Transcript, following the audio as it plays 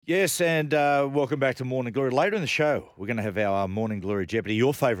Yes, and welcome back to Morning Glory. Later in the show, we're going to have our Morning Glory Jeopardy,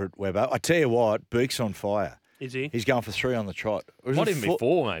 your favourite Webber. I tell you what, Beak's on fire. Is he? He's going for 3 on the trot. Or is Might it even be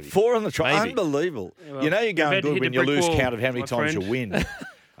 4, maybe. 4 on the trot. Maybe. Unbelievable. Yeah, well, you know you're going we've had to good hit when the you brick lose wall, count of how many my times friend. you win.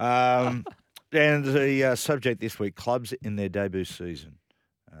 And the subject this week, clubs in their debut season.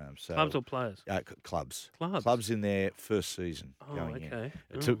 Clubs or players? Clubs. Clubs. Clubs in their first season Oh, going okay.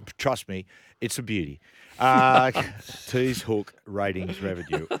 in. Trust me, it's a beauty. Tease, hook, ratings,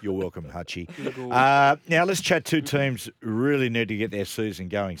 revenue. You're welcome, Hutchie. Now, let's chat two teams really need to get their season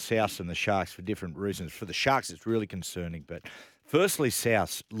going, South and the Sharks, for different reasons. For the Sharks, it's really concerning. But firstly,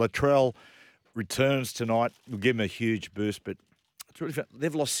 South. Latrell returns tonight. We'll give him a huge boost, but it's really fun.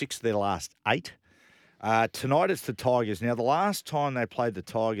 They've lost 6 of their last 8. Tonight it's the Tigers. Now, the last time they played the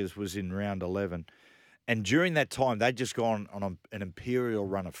Tigers was in round 11. And during that time, they'd just gone on an imperial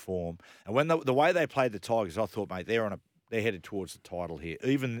run of form. And when the way they played the Tigers, I thought, mate, they're headed towards the title here,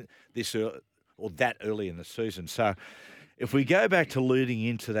 even this or that early in the season. So if we go back to leading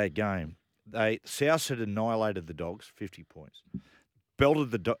into that game, South had annihilated the Dogs, 50 points,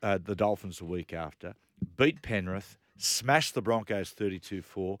 belted the Dolphins the week after, beat Penrith, smashed the Broncos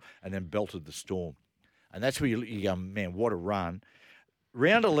 32-4, and then belted the Storm. And that's where you go, man, what a run.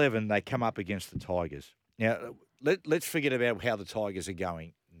 Round 11, they come up against the Tigers. Now, let's forget about how the Tigers are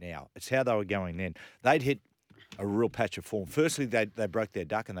going now. It's how they were going then. They'd hit a real patch of form. Firstly, they broke their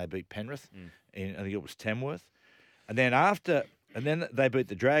duck and they beat Penrith. I think it was Tamworth. And then they beat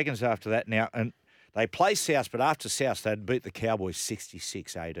the Dragons after that. Now, and they play South, but after South, they'd beat the Cowboys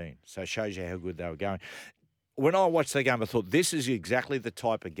 66-18. So it shows you how good they were going. When I watched that game, I thought this is exactly the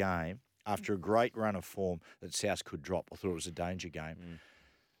type of game after a great run of form that South could drop. I thought it was a danger game.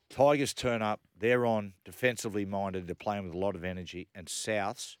 Tigers turn up. They're on, defensively minded. They're playing with a lot of energy. And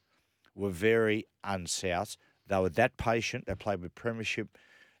Souths were very un-Souths. They were that patient. They played with premiership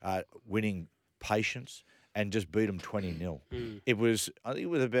winning patience and just beat them 20-0. It was, I think,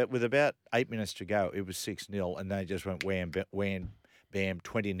 with about 8 minutes to go, it was 6-0, and they just went wham, bam,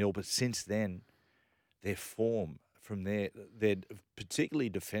 20-0. But since then, their form from there, particularly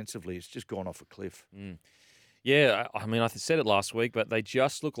defensively, it's just gone off a cliff. Yeah, I mean, I said it last week, but they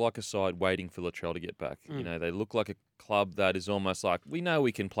just look like a side waiting for Latrell to get back. You know, they look like a club that is almost like, we know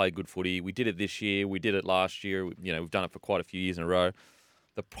we can play good footy. We did it this year. We did it last year. You know, we've done it for quite a few years in a row.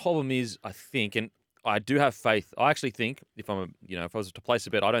 The problem is, I think, and I do have faith. I actually think if I was to place a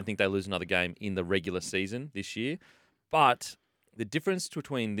bet, I don't think they lose another game in the regular season this year. But the difference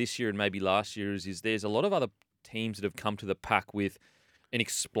between this year and maybe last year is there's a lot of other teams that have come to the pack with an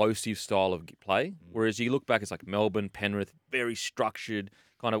explosive style of play. Whereas you look back, it's like Melbourne, Penrith, very structured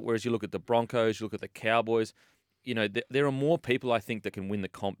kind of. Whereas you look at the Broncos, you look at the Cowboys, you know, there are more people I think that can win the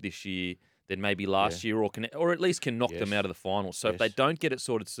comp this year than maybe last year, or at least can knock them out of the finals. So if they don't get it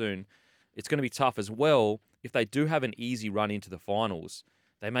sorted soon, it's going to be tough as well. If they do have an easy run into the finals,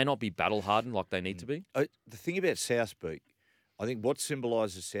 they may not be battle hardened like they need to be. The thing about South Beak, I think what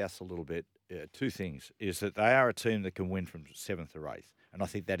symbolises South a little bit, two things, is that they are a team that can win from 7th or 8th. And I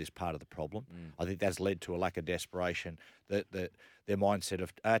think that is part of the problem. I think that's led to a lack of desperation, that their mindset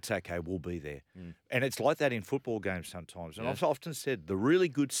of, it's okay, we'll be there. And it's like that in football games sometimes. And I've often said the really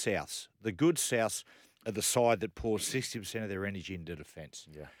good Souths, are the side that pours 60% of their energy into defence.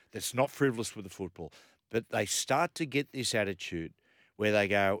 That's not frivolous with the football. But they start to get this attitude where they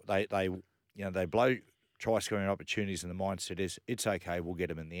go, they blow try-scoring opportunities, and the mindset is, it's okay, we'll get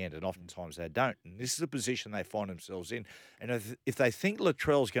them in the end. And oftentimes they don't. And this is the position they find themselves in. And if they think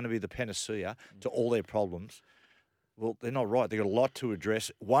Latrell's going to be the panacea to all their problems, well, they're not right. They've got a lot to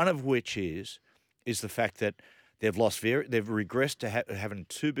address, one of which is the fact that they've regressed to having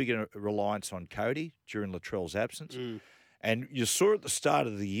too big a reliance on Cody during Latrell's absence. And you saw at the start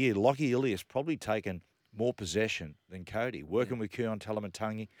of the year, Lockie Ilias probably taken more possession than Cody, working with Keon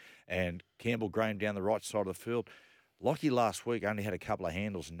Talamatangi and Campbell Graham down the right side of the field. Lockie last week only had a couple of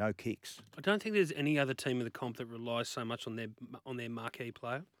handles and no kicks. I don't think there's any other team in the comp that relies so much on their marquee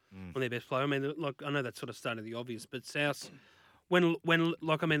player, on their best player. I mean, like, I know that's sort of starting the obvious, but South, when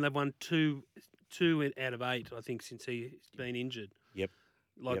they've won two out of 8, I think, since he's been injured.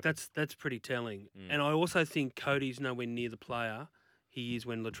 That's pretty telling. And I also think Cody's nowhere near the player he is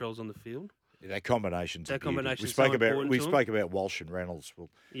when Latrell's on the field. That combination's that combination. We spoke about Walsh and Reynolds. Well,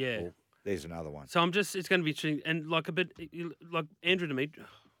 there's another one. So it's going to be interesting. And like Andrew Demetrio,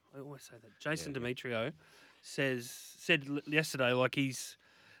 I always say that. Jason Demetrio said yesterday, like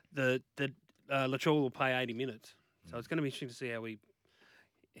that Latrell will play 80 minutes. So it's going to be interesting to see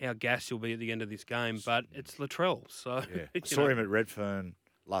how gassed he'll be at the end of this game. But it's Latrell, so I saw him at Redfern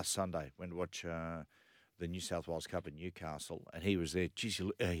last Sunday. Went to watch the New South Wales Cup in Newcastle, and he was there. Geez,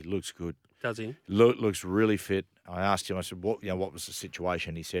 he looks good. Does he? Looks really fit. I asked him. I said, "What was the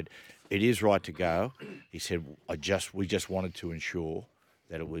situation?" He said, "It is right to go." He said, we just wanted to ensure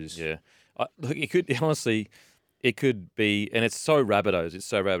that it was." Yeah. Look, it could honestly, it could be, and it's so Rabbitohs. It's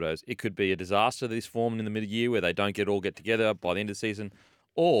so Rabbitohs. It could be a disaster this form in the middle of the year where they don't get together by the end of the season,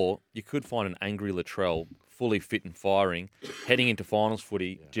 or you could find an angry Latrell fully fit and firing, heading into finals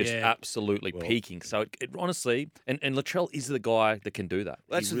footy, just absolutely peaking. So it honestly, and Latrell is the guy that can do that.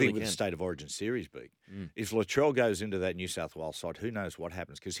 Well, that's He the really thing with can. the State of Origin series, B. If Latrell goes into that New South Wales side, who knows what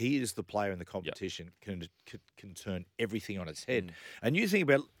happens? Because he is the player in the competition, can turn everything on its head. And you think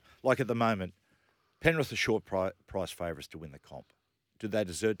about, like at the moment, Penrith are short price favourites to win the comp. Do they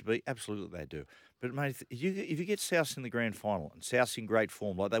deserve to be? Absolutely they do. But, mate, if you get South in the grand final and South in great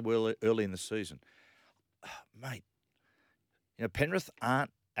form like they were early in the season, mate, Penrith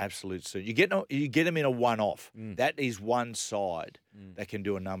aren't absolute. So you get them in a one-off. That is one side that can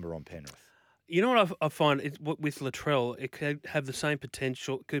do a number on Penrith. You know what I find with Latrell, it could have the same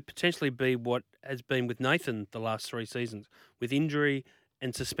potential. Could potentially be what has been with Nathan the last 3 seasons. With injury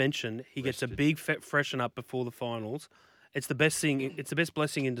and suspension, he gets a big freshen up before the finals. It's the best thing. It's the best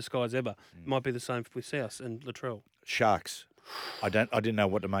blessing in disguise ever. It might be the same with South and Latrell. Sharks. I didn't know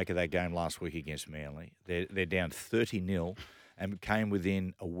what to make of that game last week against Manly. They're down 30-0 and came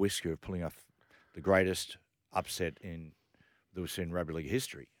within a whisker of pulling off the greatest upset that we've seen in rugby league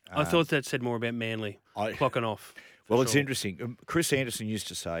history. I thought that said more about Manly clocking off. Well, it's interesting. Chris Anderson used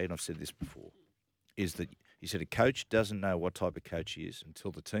to say, and I've said this before, is that he said a coach doesn't know what type of coach he is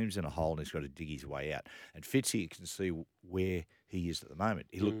until the team's in a hole and he's got to dig his way out. And Fitzy can see where he is at the moment.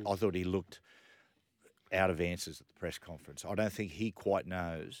 I thought he looked out of answers at the press conference. I don't think he quite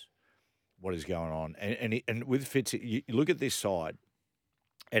knows what is going on. And with Fitzy, you look at this side,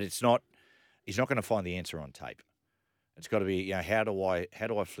 and he's not going to find the answer on tape. It's got to be, how do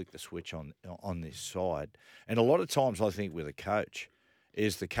I flick the switch on this side? And a lot of times, I think with a coach,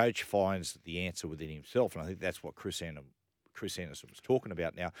 is the coach finds the answer within himself, and I think that's what Chris Anderson was talking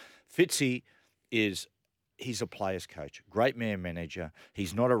about. Now, Fitzy he's a player's coach, great man manager.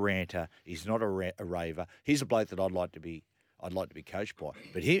 He's not a ranter. He's not a raver. He's a bloke that I'd like to be coached by.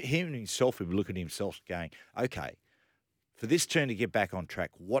 But him himself, he would look at himself going, okay, for this turn to get back on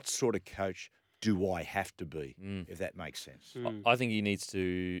track, what sort of coach do I have to be, if that makes sense? I think he needs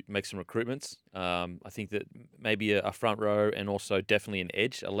to make some recruitments. I think that maybe a front row and also definitely an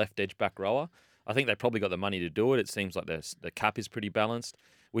edge, a left edge back rower. I think they probably got the money to do it. It seems like the cap is pretty balanced,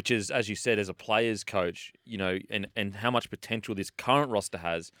 which is, as you said, as a player's coach, and how much potential this current roster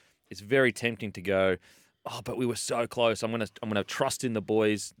has, it's very tempting to go, oh, but we were so close. I'm gonna trust in the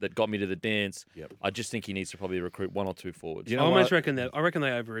boys that got me to the dance. Yep. I just think he needs to probably recruit 1 or 2 forwards. I reckon they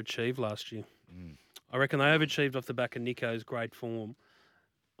overachieved last year. I reckon they overachieved off the back of Nico's great form.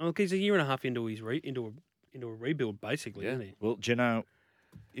 Look, he's a year and a half into his into a rebuild, basically, isn't he? Well, do you know,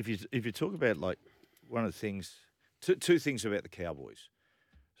 if you talk about like one of the things, two things about the Cowboys,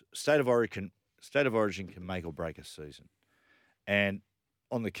 State of Origin can make or break a season, and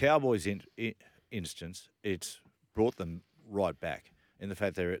on the Cowboys instance, it's brought them right back in the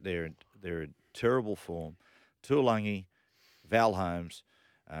fact they're in terrible form. Tuolangi, Val Holmes,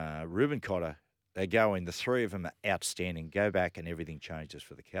 Reuben Cotter, they go in. The three of them are outstanding. Go back and everything changes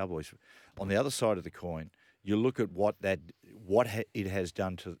for the Cowboys. On the other side of the coin, you look at what it has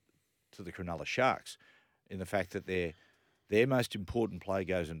done to the Cronulla Sharks, in the fact that their most important player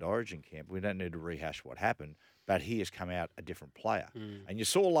goes into Origin camp. We don't need to rehash what happened, but he has come out a different player. And you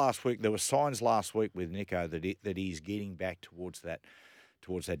saw last week, there were signs last week with Nico that he's getting back towards that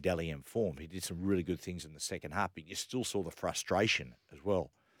Dally M form. He did some really good things in the second half, but you still saw the frustration as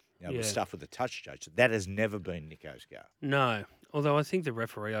well. The stuff with the touch judge. That has never been Nico's go. No. Although I think the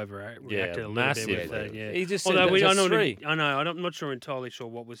referee overreacted a little massive. bit with that. Yeah. He just Although said I know, 3. I'm not entirely sure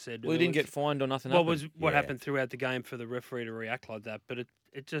what was said. Well, he didn't get fined or nothing. What happened throughout the game for the referee to react like that? But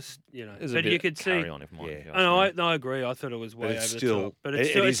it just, but you could see. On if I agree. I thought it was way over the top. But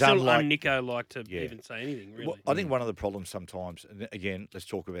it's still un-Nico-like to even say anything, really. Well, I think one of the problems sometimes, and again, let's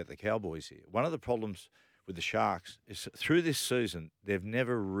talk about the Cowboys here. One of the problems with the Sharks is through this season, they've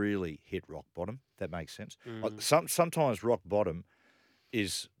never really hit rock bottom. If that makes sense. Like sometimes rock bottom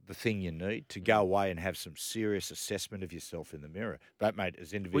is the thing you need to go away and have some serious assessment of yourself in the mirror. But, mate,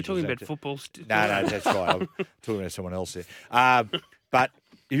 as individuals... We're talking about football. No, that's right. I'm talking about someone else there. But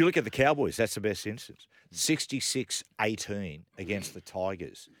if you look at the Cowboys, that's the best instance. 66-18 against the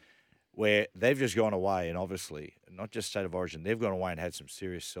Tigers, where they've just gone away, and obviously, not just State of Origin, they've gone away and had some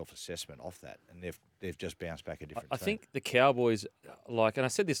serious self-assessment off that, and they've just bounced back a different I team. think the Cowboys, and I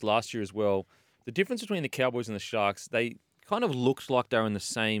said this last year as well, the difference between the Cowboys and the Sharks, they kind of looked like they were in the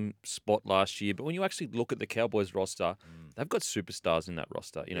same spot last year. But when you actually look at the Cowboys roster, they've got superstars in that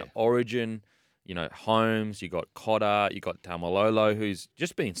roster. You know, Origin, you know, Holmes, you got Cotter, you got Tamalolo, who's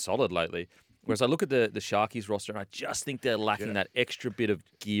just been solid lately. Whereas I look at the Sharkies roster, and I just think they're lacking that extra bit of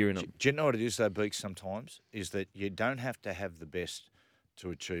gear in them. Do you know what it is, though, Beaks, sometimes? Is that you don't have to have the best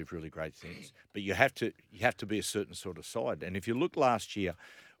to achieve really great things, but you have to be a certain sort of side. And if you look last year,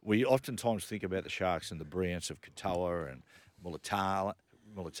 we oftentimes think about the Sharks and the brilliance of Katoa and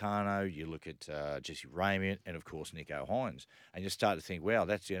Militano. You look at Jesse Ramian and, of course, Nico Hines, and you start to think, wow,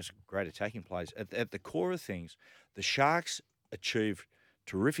 that's great attacking plays. At the core of things, the Sharks achieved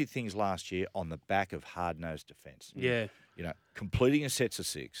terrific things last year on the back of hard-nosed defence. Yeah. You know, completing a sets of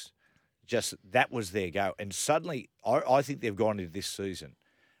six, just that was their go. And suddenly, I think they've gone into this season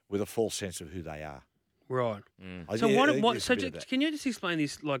with a false sense of who they are. Right. I So think what? there's a So bit of that. can you just explain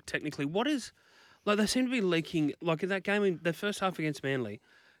this, like technically, what is, like they seem to be leaking, like in that game in the first half against Manly,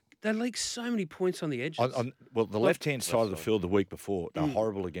 they leaked so many points on the edges. Well, the left-hand side of the field the week before, they were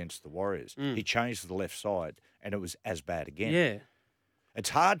horrible against the Warriors. Mm. He changed to the left side, and it was as bad again. Yeah.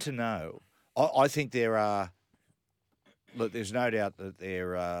 It's hard to know. I think there are. Look, there's no doubt that there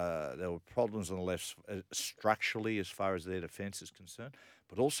were problems on the left structurally as far as their defence is concerned,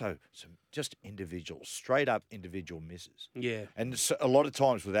 but also some just straight up individual misses. Yeah. And so a lot of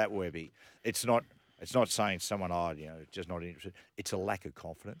times with that, Webby, it's not saying someone, just not interested. It's a lack of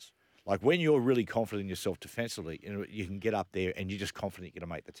confidence. Like when you're really confident in yourself defensively, you can get up there and you're just confident you're going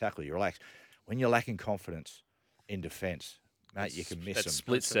to make the tackle. You're relaxed. When you're lacking confidence in defence, mate, you can miss that them.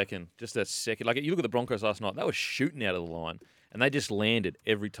 split second, just that second. Like you look at the Broncos last night, they were shooting out of the line, and they just landed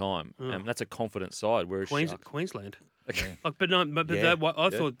every time. And that's a confident side. Whereas Queensland. Yeah. Like, but Yeah. I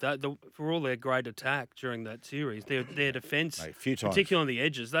thought that for all their great attack during that series, their defence, Mate, a few times. particularly on the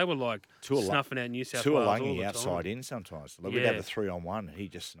edges, they were like snuffing out New South Wales all Tuolangi the outside time. in sometimes. Like we'd have Yeah. a 3-on-1 and he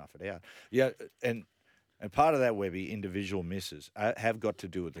just snuff it out. Yeah, and part of that, Webby, individual misses have got to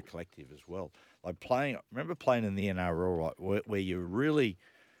do with the collective as well. Like remember playing in the NRL, right, where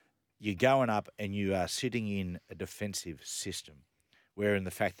you're going up and you are sitting in a defensive system, where in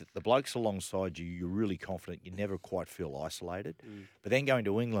the fact that the blokes alongside you, you're really confident, you never quite feel isolated. But then going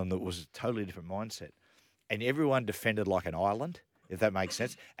to England, that was a totally different mindset. And everyone defended like an island, if that makes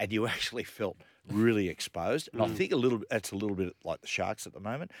sense, and you actually felt really exposed. And I think that's a little bit like the Sharks at the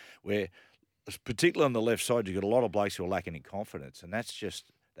moment, where particularly on the left side, you've got a lot of blokes who are lacking in confidence, and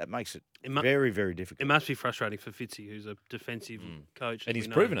that makes it very, very difficult. It must be frustrating for Fitzy, who's a defensive coach. and as he's we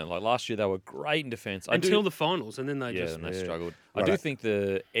know. proven it. Like last year, they were great in defence Until the finals, and then they and they struggled. Right. I do think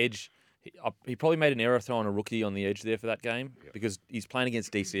the edge. He probably made an error throwing a rookie on the edge there for that game because he's playing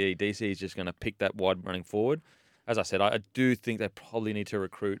against DCE. DCE is just going to pick that wide running forward. As I said, I do think they probably need to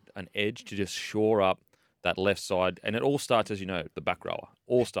recruit an edge to just shore up that left side. And it all starts, as you know, the back rower.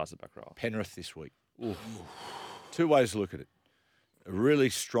 All starts at the back rower. Penrith this week. Two ways to look at it. A really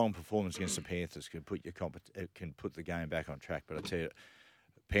strong performance against the Panthers can put the game back on track. But I tell you,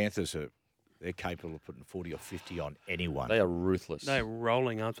 Panthers they're capable of putting 40 or 50 on anyone. They are ruthless. They're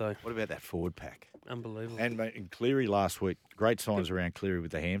rolling, aren't they? What about that forward pack? Unbelievable. And mate, in Cleary last week, great signs around Cleary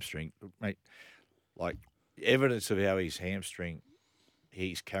with the hamstring. Mate, like evidence of how his hamstring,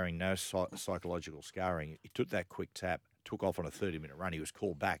 he's carrying no psychological scarring. He took that quick tap, took off on a 30-minute run. He was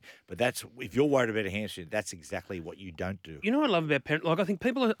called back. But if you're worried about a hamstring, that's exactly what you don't do. You know what I love about Penrith? Like, I think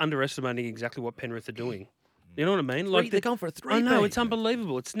people are underestimating exactly what Penrith are doing. You know what I mean? Like they're going for a three. I know, it's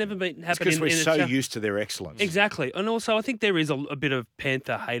unbelievable. It's never been happened Because in we're in so Australia. used to their excellence. Exactly. And also, I think there is a bit of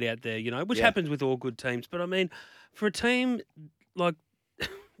Panther hate out there, which happens with all good teams. But I mean, for a team like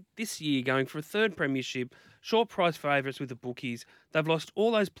this year going for a third premiership, short price favourites with the bookies, they've lost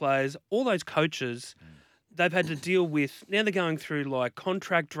all those players, all those coaches. They've had to deal with, now they're going through like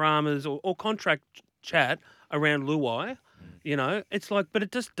contract dramas or contract chat around Luai. It's like, but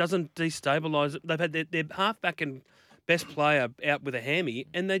it just doesn't destabilise it. They've had their halfback and best player out with a hammy,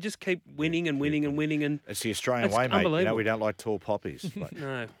 and they just keep winning and winning and winning. And It's the Australian It's way, mate. unbelievable. We don't like tall poppies. But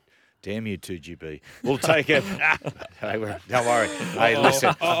no, damn you, 2GB. We'll take it. Hey, don't worry. Hey,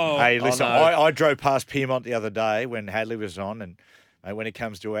 listen. Hey, listen. no. I drove past Piedmont the other day when Hadley was on, and when it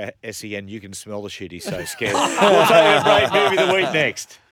comes to SEN, you can smell the shit. He's so scared. We'll take a great movie of the week next.